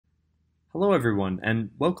Hello everyone, and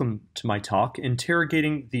welcome to my talk,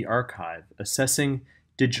 Interrogating the Archive, Assessing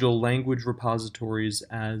Digital Language Repositories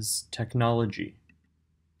as Technology.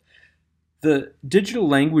 The digital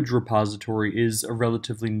language repository is a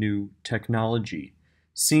relatively new technology.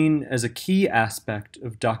 Seen as a key aspect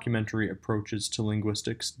of documentary approaches to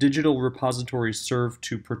linguistics, digital repositories serve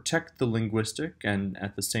to protect the linguistic and,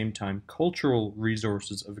 at the same time, cultural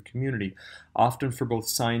resources of a community, often for both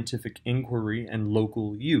scientific inquiry and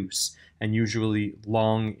local use, and usually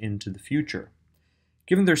long into the future.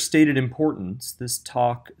 Given their stated importance, this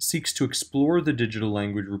talk seeks to explore the digital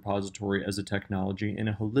language repository as a technology in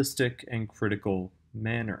a holistic and critical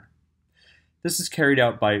manner. This is carried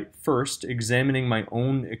out by, first, examining my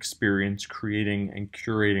own experience creating and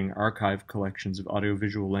curating archive collections of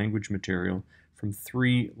audiovisual language material from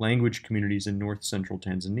 3 language communities in north-central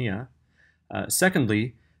Tanzania.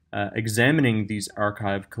 Secondly, examining these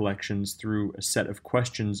archive collections through a set of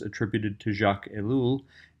questions attributed to Jacques Ellul.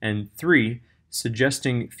 And 3,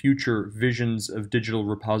 suggesting future visions of digital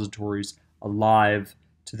repositories alive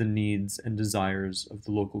to the needs and desires of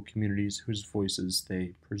the local communities whose voices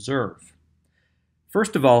they preserve.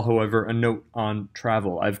 First of all, however, a note on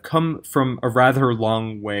travel. I've come from a rather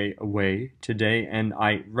long way away today, and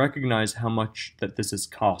I recognize how much that this has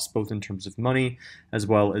cost, both in terms of money as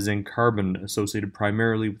well as in carbon associated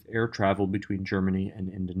primarily with air travel between Germany and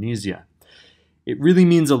Indonesia. It really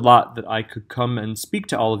means a lot that I could come and speak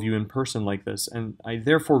to all of you in person like this, and I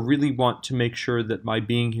therefore really want to make sure that my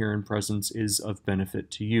being here in presence is of benefit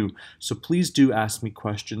to you. So please do ask me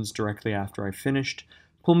questions directly after I've finished.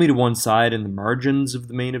 Pull me to one side in the margins of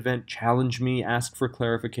the main event, challenge me, ask for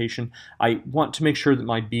clarification. I want to make sure that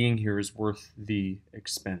my being here is worth the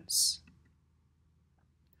expense.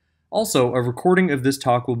 Also, a recording of this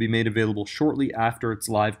talk will be made available shortly after its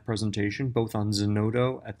live presentation, both on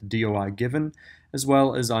Zenodo at the DOI given, as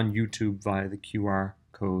well as on YouTube via the QR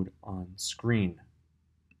code on screen.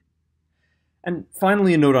 And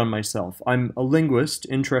finally, a note on myself. I'm a linguist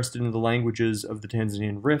interested in the languages of the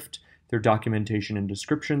Tanzanian Rift, their documentation and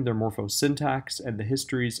description, their morphosyntax, and the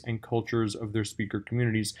histories and cultures of their speaker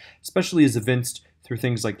communities, especially as evinced through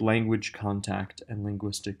things like language contact and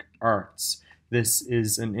linguistic arts. This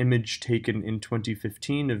is an image taken in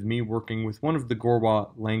 2015 of me working with one of the Gorwa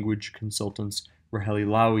language consultants, Raheli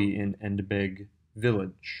Lawi, in Endebeg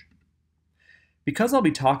village. Because I'll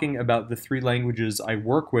be talking about the 3 languages I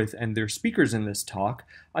work with and their speakers in this talk,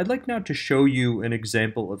 I'd like now to show you an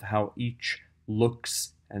example of how each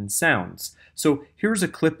looks and sounds. So here's a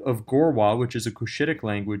clip of Gorwa, which is a Cushitic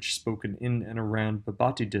language spoken in and around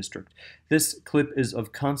Babati district. This clip is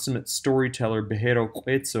of consummate storyteller Behero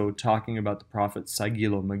Kwetso talking about the prophet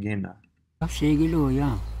Sagilo Magena. Sagilo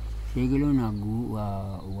ya. Sagilo nagu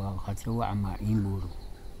wa khatwa ama imburu.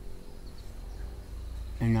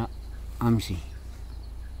 Ana amsi.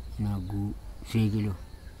 Nagu Sagilo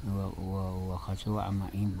wa khatwa ama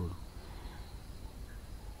imburu.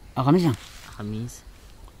 Akhamisa. Khamis.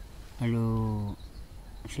 Halo,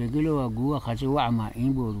 segelo agua kaso ama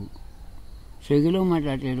imburu. Segelo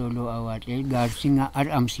matatelo lo awate garsinga ar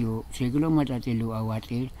amsio. Segelo matatelo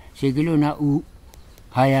awate. Segelo na u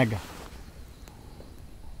hayada.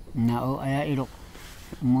 Na o aya iro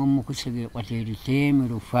momo kusege kwateri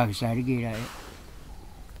temero faksari gira.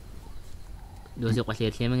 Dosi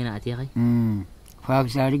kwateri temero na atiri.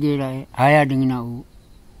 Faksari gira hayada na u.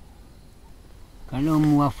 Kalau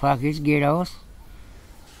mua fakis gira os.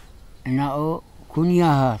 Na o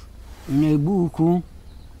kunyahar ina buku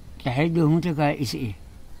tahido mutaka isi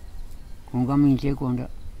kunga minte konda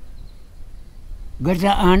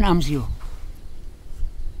garza an amsio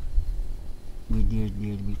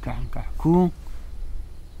bidir bikanka ku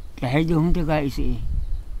tahido mutaka isi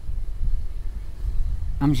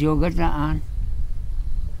amsio garza an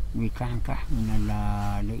bikanka min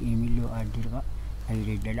la emilio adirga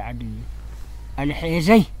ayre daladi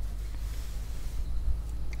alhizay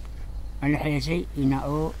الحيسي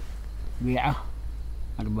إنه بيعه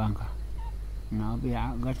أربانكا إنه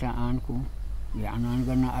بيع قطع آنكو بيعنان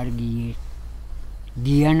قلنا أرجية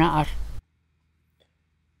ديانا أر.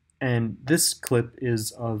 And this clip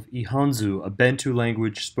is of Ihanzu, a Bantu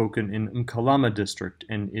language spoken in Mkalama district,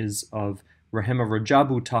 and is of Rahema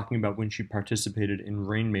Rajabu talking about when she participated in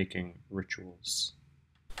rainmaking rituals.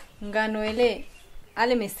 Ngano ele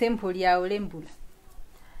ale mesempoli ya olembula.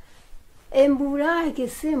 Embura ke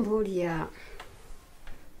sembolia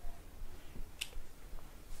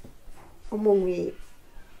omongwe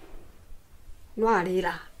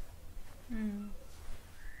noarira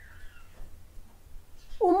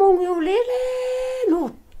omongwe ulele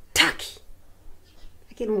no taki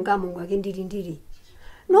akini ngamungu akindiri ndiri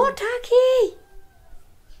no taki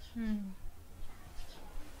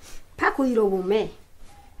apuiro bume.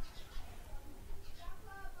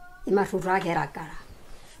 Ima suragera kara.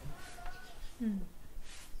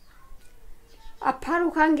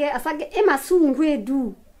 Aparu kange asage ema sungwe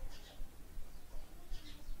du.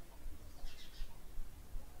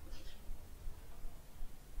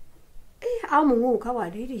 Amungu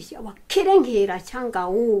kawaririshi awa kirengera changa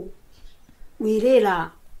u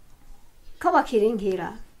wirela kawa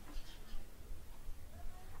kirengera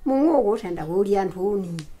mungu gotenda gurian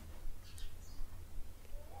thuni.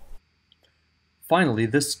 Finally,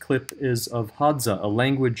 this clip is of Hadza, a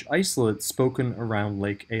language isolate spoken around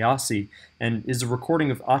Lake Eyasi, and is a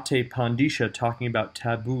recording of Ate Pandisha talking about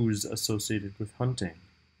taboos associated with hunting.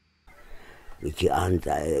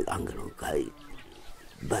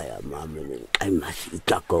 Baya mamene ai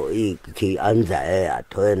masitako iki anza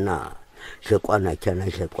atoena sekwana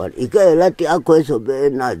chana sekwana ikelati akweso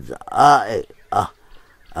benaza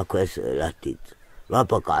akweso lati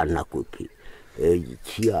wapa kana kupi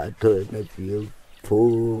chia atoena pio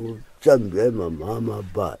fu jambe mama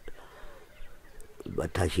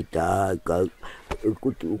batashita ka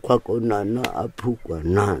kutu kwako nana apukwa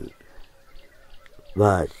nan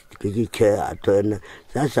bas kiche atoena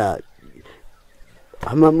sasa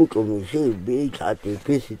Amamuko misi beach at the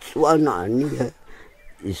piece one on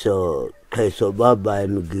so Baba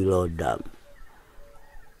Mugilo Dam.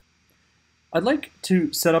 I'd like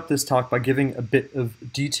to set up this talk by giving a bit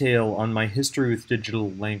of detail on my history with digital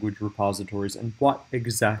language repositories and what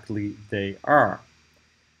exactly they are.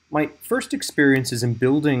 My first experiences in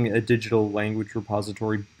building a digital language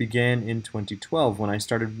repository began in 2012 when I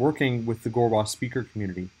started working with the Gorwa speaker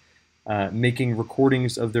community, making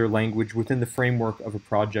recordings of their language within the framework of a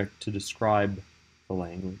project to describe the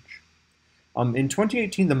language. In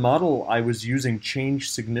 2018, the model I was using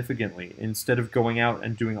changed significantly. Instead of going out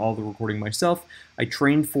and doing all the recording myself, I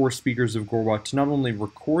trained 4 speakers of Gorwa to not only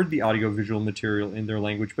record the audiovisual material in their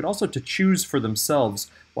language, but also to choose for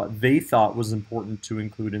themselves what they thought was important to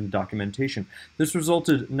include in the documentation. This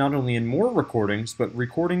resulted not only in more recordings, but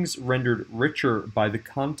recordings rendered richer by the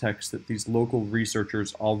context that these local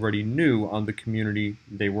researchers already knew on the community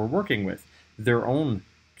they were working with, their own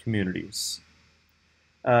communities.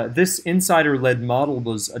 This insider-led model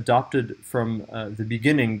was adopted from the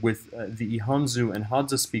beginning with the Ihanzu and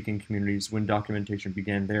Hadza-speaking communities when documentation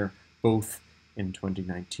began there, both in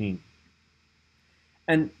 2019.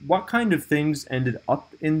 And what kind of things ended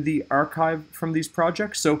up in the archive from these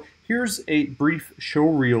projects? So here's a brief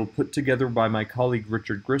showreel put together by my colleague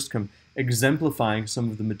Richard Griscom, exemplifying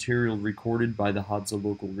some of the material recorded by the Hadza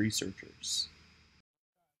local researchers.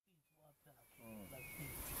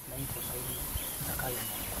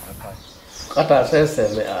 Kata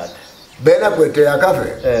sese me ad. Bena kwete ya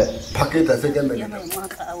kafe. Pakita seke me.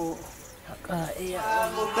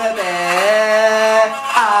 Bebe.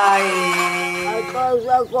 Ai.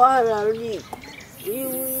 Akaza kwa li.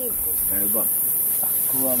 Iwi. Beba.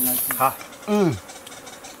 Ha.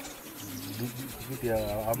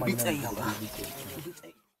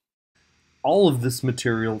 All of this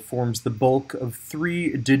material forms the bulk of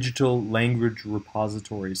 3 digital language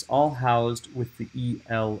repositories, all housed with the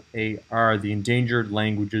ELAR, the Endangered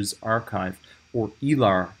Languages Archive, or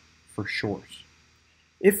ELAR for short.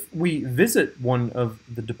 If we visit one of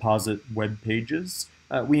the deposit web pages,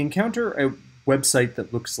 we encounter a website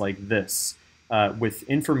that looks like this, with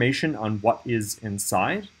information on what is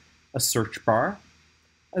inside, a search bar,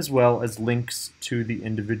 as well as links to the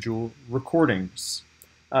individual recordings.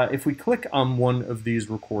 If we click on one of these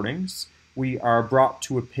recordings, we are brought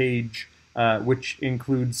to a page which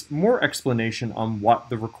includes more explanation on what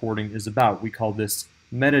the recording is about. We call this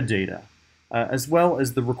metadata, as well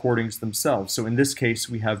as the recordings themselves. So in this case,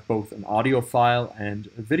 we have both an audio file and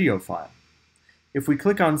a video file. If we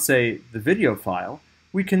click on, say, the video file,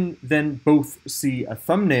 we can then both see a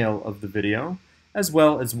thumbnail of the video, as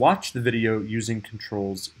well as watch the video using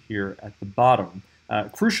controls here at the bottom.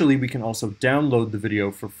 Crucially, we can also download the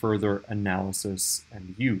video for further analysis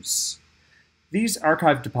and use. These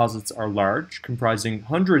archive deposits are large, comprising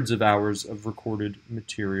hundreds of hours of recorded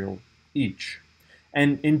material each.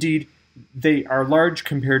 And indeed, they are large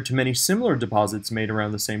compared to many similar deposits made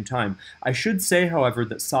around the same time. I should say, however,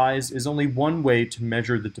 that size is only one way to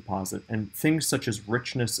measure the deposit, and things such as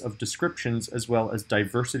richness of descriptions as well as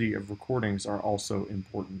diversity of recordings are also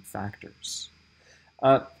important factors.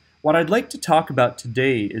 What I'd like to talk about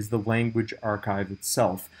today is the language archive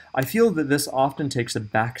itself. I feel that this often takes a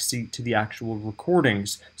backseat to the actual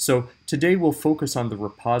recordings, so today we'll focus on the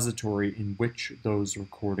repository in which those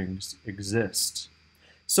recordings exist.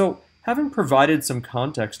 So, having provided some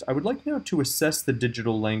context, I would like now to assess the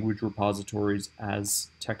digital language repositories as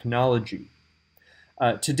technology.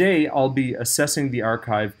 Today, I'll be assessing the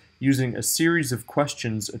archive using a series of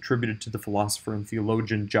questions attributed to the philosopher and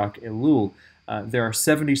theologian Jacques Ellul. There are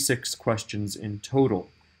 76 questions in total,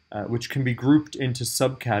 which can be grouped into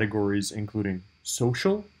subcategories including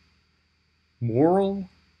social, moral,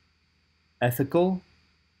 ethical,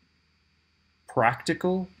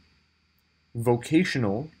 practical,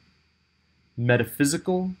 vocational,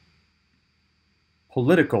 metaphysical,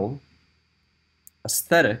 political,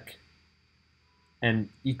 aesthetic, and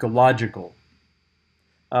ecological.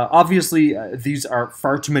 Obviously, these are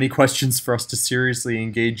far too many questions for us to seriously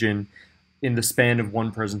engage in the span of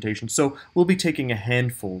one presentation, so we'll be taking a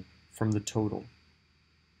handful from the total.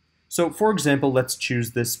 So, for example, let's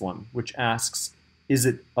choose this one, which asks, is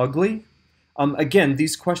it ugly? Again,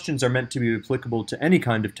 these questions are meant to be applicable to any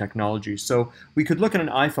kind of technology, so we could look at an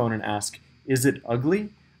iPhone and ask, is it ugly?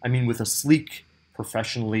 I mean, with a sleek,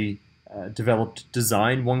 professionally developed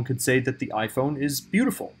design, one could say that the iPhone is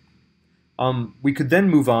beautiful. We could then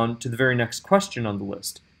move on to the very next question on the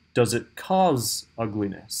list. Does it cause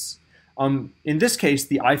ugliness? In this case,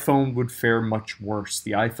 the iPhone would fare much worse.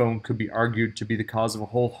 The iPhone could be argued to be the cause of a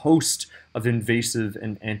whole host of invasive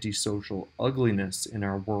and antisocial ugliness in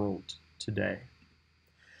our world today.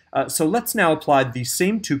 So let's now apply these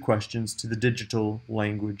same two questions to the digital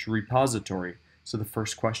language repository. So the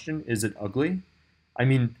first question, is it ugly? I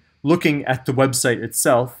mean, looking at the website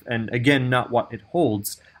itself, and again, not what it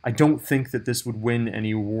holds, I don't think that this would win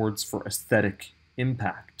any awards for aesthetic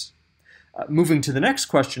impact. Moving to the next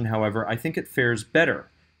question, however, I think it fares better.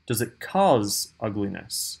 Does it cause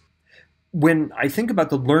ugliness? When I think about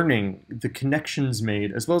the learning, the connections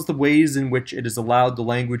made, as well as the ways in which it has allowed the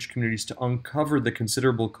language communities to uncover the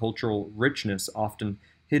considerable cultural richness often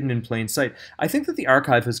hidden in plain sight, I think that the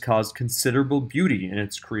archive has caused considerable beauty in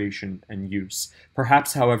its creation and use.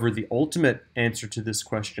 Perhaps, however, the ultimate answer to this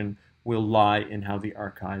question will lie in how the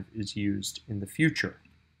archive is used in the future.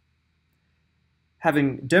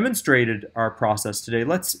 Having demonstrated our process today,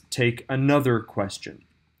 let's take another question.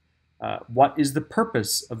 What is the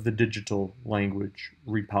purpose of the digital language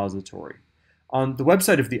repository? On the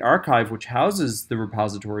website of the archive, which houses the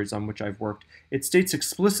repositories on which I've worked, it states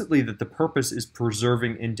explicitly that the purpose is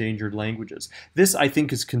preserving endangered languages. This, I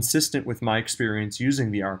think, is consistent with my experience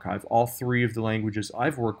using the archive. All three of the languages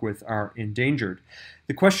I've worked with are endangered.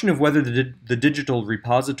 The question of whether the digital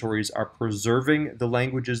repositories are preserving the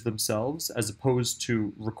languages themselves as opposed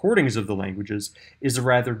to recordings of the languages is a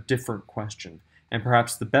rather different question. And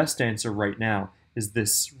perhaps the best answer right now is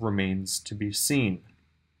this remains to be seen.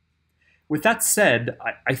 With that said,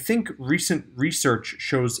 I think recent research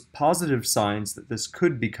shows positive signs that this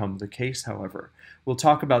could become the case, however. We'll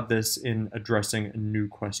talk about this in addressing a new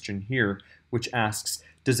question here, which asks,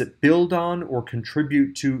 does it build on or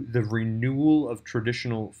contribute to the renewal of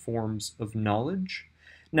traditional forms of knowledge?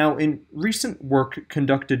 Now, in recent work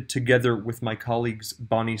conducted together with my colleagues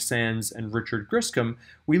Bonnie Sands and Richard Griscom,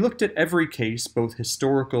 we looked at every case, both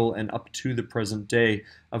historical and up to the present day,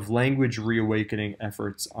 of language reawakening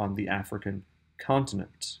efforts on the African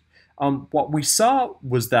continent. What we saw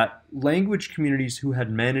was that language communities who had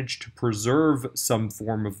managed to preserve some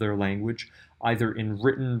form of their language, either in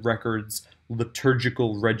written records,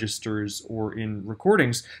 liturgical registers, or in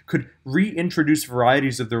recordings, could reintroduce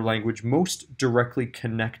varieties of their language most directly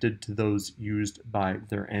connected to those used by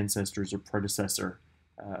their ancestors or predecessor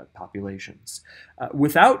populations.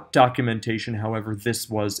 Without documentation, however, this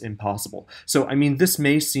was impossible. So, I mean, this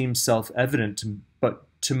may seem self-evident, but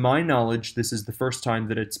to my knowledge, this is the first time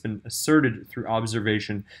that it's been asserted through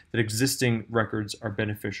observation that existing records are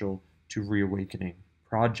beneficial to reawakening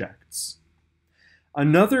projects.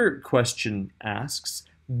 Another question asks,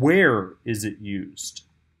 where is it used?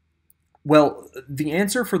 Well, the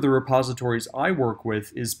answer for the repositories I work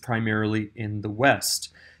with is primarily in the West.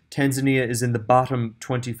 Tanzania is in the bottom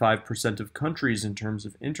 25% of countries in terms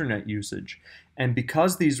of internet usage, and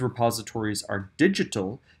because these repositories are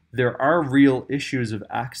digital, there are real issues of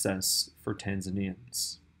access for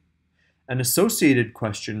Tanzanians. An associated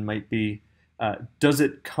question might be, does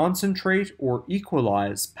it concentrate or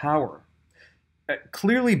equalize power?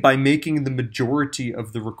 Clearly, by making the majority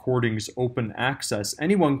of the recordings open access,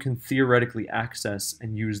 anyone can theoretically access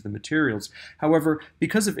and use the materials. However,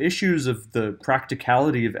 because of issues of the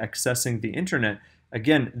practicality of accessing the internet,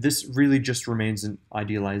 again, this really just remains an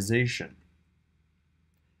idealization.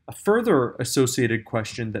 A further associated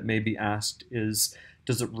question that may be asked is,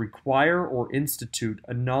 does it require or institute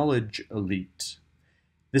a knowledge elite?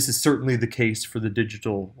 This is certainly the case for the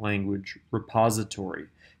digital language repository.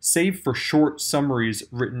 Save for short summaries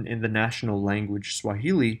written in the national language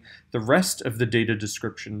Swahili, the rest of the data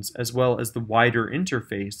descriptions, as well as the wider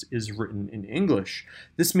interface, is written in English.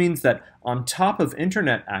 This means that on top of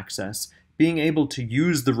internet access, being able to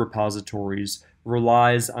use the repositories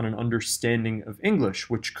relies on an understanding of English,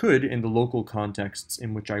 which could, in the local contexts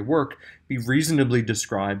in which I work, be reasonably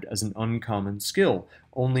described as an uncommon skill,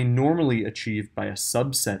 only normally achieved by a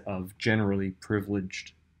subset of generally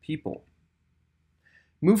privileged people.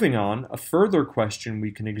 Moving on, a further question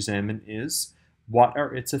we can examine is, what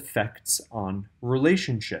are its effects on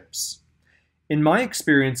relationships? In my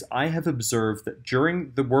experience, I have observed that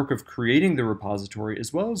during the work of creating the repository,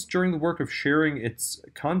 as well as during the work of sharing its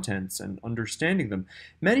contents and understanding them,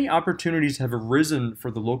 many opportunities have arisen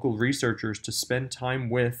for the local researchers to spend time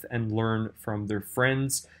with and learn from their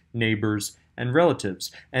friends, neighbors, and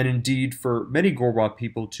relatives, and indeed for many Gorwa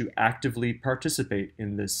people to actively participate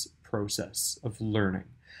in this process of learning.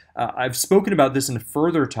 I've spoken about this in a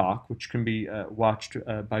further talk, which can be watched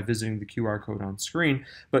by visiting the QR code on screen,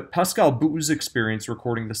 but Pascal Bou's experience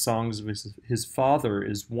recording the songs of his father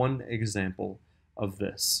is one example of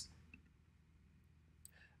this.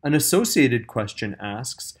 An associated question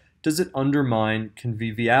asks, does it undermine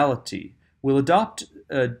conviviality? We'll adopt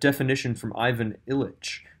a definition from Ivan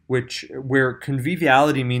Illich, where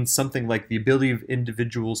conviviality means something like the ability of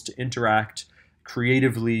individuals to interact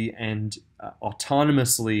creatively and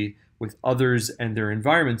autonomously with others and their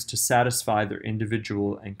environments to satisfy their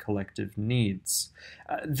individual and collective needs.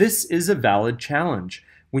 This is a valid challenge.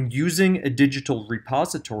 When using a digital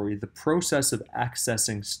repository, the process of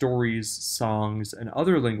accessing stories, songs, and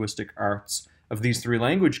other linguistic arts of these three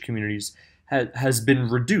language communities has been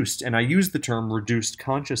reduced, and I use the term reduced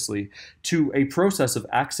consciously, to a process of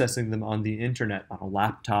accessing them on the internet, on a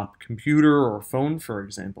laptop, computer, or phone, for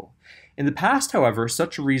example. In the past, however,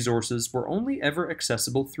 such resources were only ever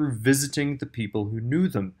accessible through visiting the people who knew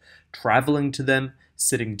them, traveling to them,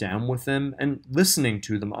 sitting down with them, and listening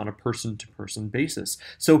to them on a person-to-person basis.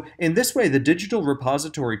 So in this way, the digital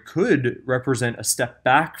repository could represent a step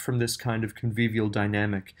back from this kind of convivial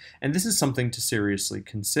dynamic, and this is something to seriously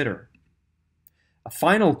consider. A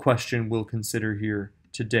final question we'll consider here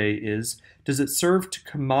today is, does it serve to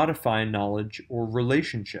commodify knowledge or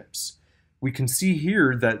relationships? We can see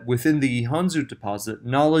here that within the Ihanzu deposit,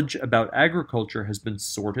 knowledge about agriculture has been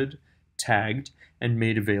sorted, tagged, and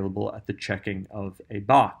made available at the checking of a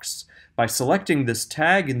box. By selecting this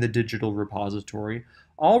tag in the digital repository,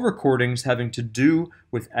 all recordings having to do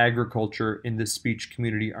with agriculture in the speech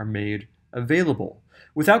community are made available.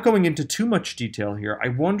 Without going into too much detail here, I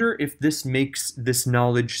wonder if this makes this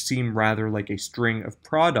knowledge seem rather like a string of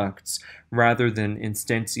products rather than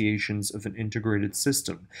instantiations of an integrated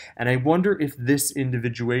system. And I wonder if this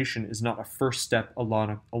individuation is not a first step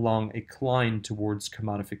along a climb towards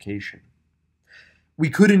commodification. We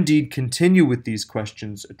could indeed continue with these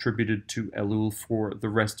questions attributed to Ellul for the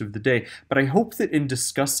rest of the day, but I hope that in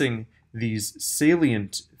discussing these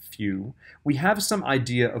salient few, we have some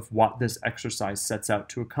idea of what this exercise sets out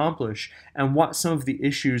to accomplish and what some of the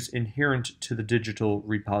issues inherent to the digital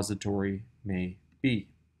repository may be.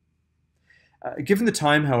 Given the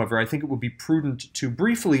time, however, I think it would be prudent to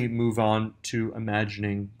briefly move on to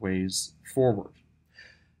imagining ways forward.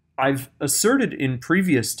 I've asserted in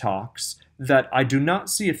previous talks that I do not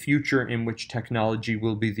see a future in which technology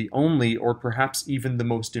will be the only or perhaps even the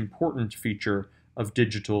most important feature of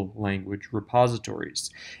digital language repositories.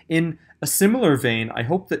 In a similar vein, I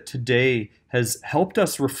hope that today has helped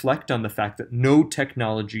us reflect on the fact that no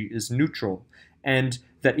technology is neutral, and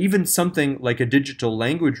that even something like a digital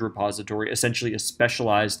language repository, essentially a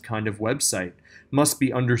specialized kind of website, must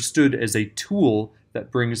be understood as a tool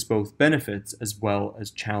that brings both benefits as well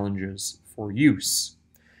as challenges for use.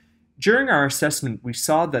 During our assessment, we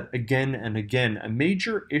saw that again and again, a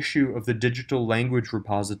major issue of the digital language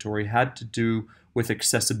repository had to do with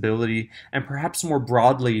accessibility and perhaps more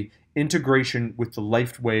broadly, integration with the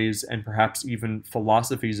life ways and perhaps even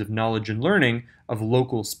philosophies of knowledge and learning of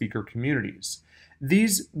local speaker communities.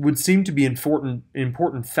 These would seem to be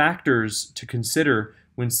important factors to consider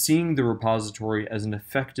when seeing the repository as an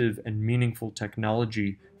effective and meaningful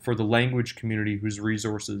technology for the language community whose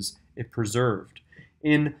resources it preserved.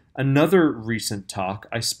 In another recent talk,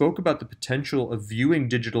 I spoke about the potential of viewing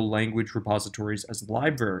digital language repositories as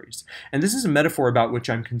libraries, and this is a metaphor about which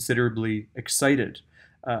I'm considerably excited.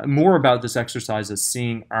 More about this exercise as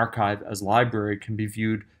seeing archive as library can be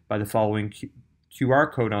viewed by the following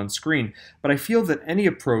QR code on screen, but I feel that any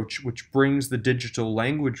approach which brings the digital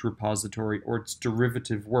language repository or its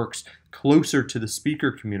derivative works closer to the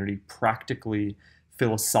speaker community practically,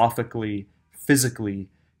 philosophically, physically,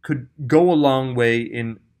 could go a long way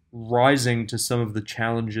in rising to some of the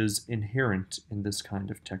challenges inherent in this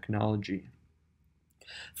kind of technology.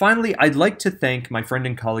 Finally, I'd like to thank my friend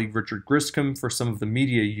and colleague Richard Griscom for some of the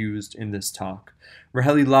media used in this talk.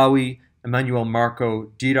 Raheli Lawi, Emmanuel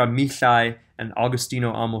Marco, Dira Mihai, and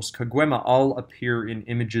Agostino Amos Kagwema all appear in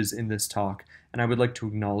images in this talk, and I would like to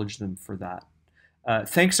acknowledge them for that.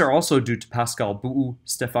 Thanks are also due to Pascal Buu,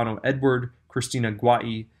 Stefano Edward, Christina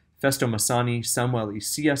Guai, Festo Masani, Samuel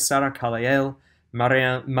Isia, Sara Kalael,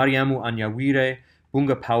 Mariamu Anyawire,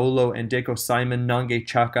 Bunga Paolo, Endeko Simon, Nange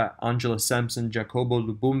Chaka, Angela Sampson, Jacobo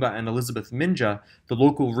Lubumba, and Elizabeth Minja, the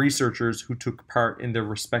local researchers who took part in their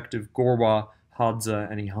respective Gorwa, Hadza,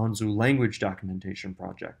 and Ihanzu language documentation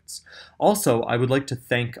projects. Also, I would like to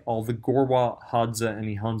thank all the Gorwa, Hadza, and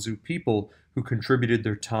Ihanzu people who contributed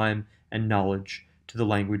their time and knowledge to the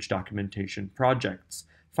language documentation projects.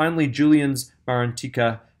 Finally, Julians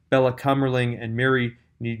Marantika, Bella Kamerling, and Mary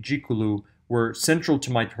Nijikulu were central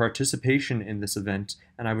to my participation in this event,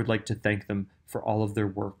 and I would like to thank them for all of their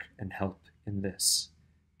work and help in this.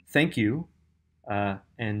 Thank you,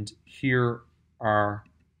 and here are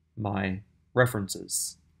my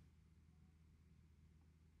references.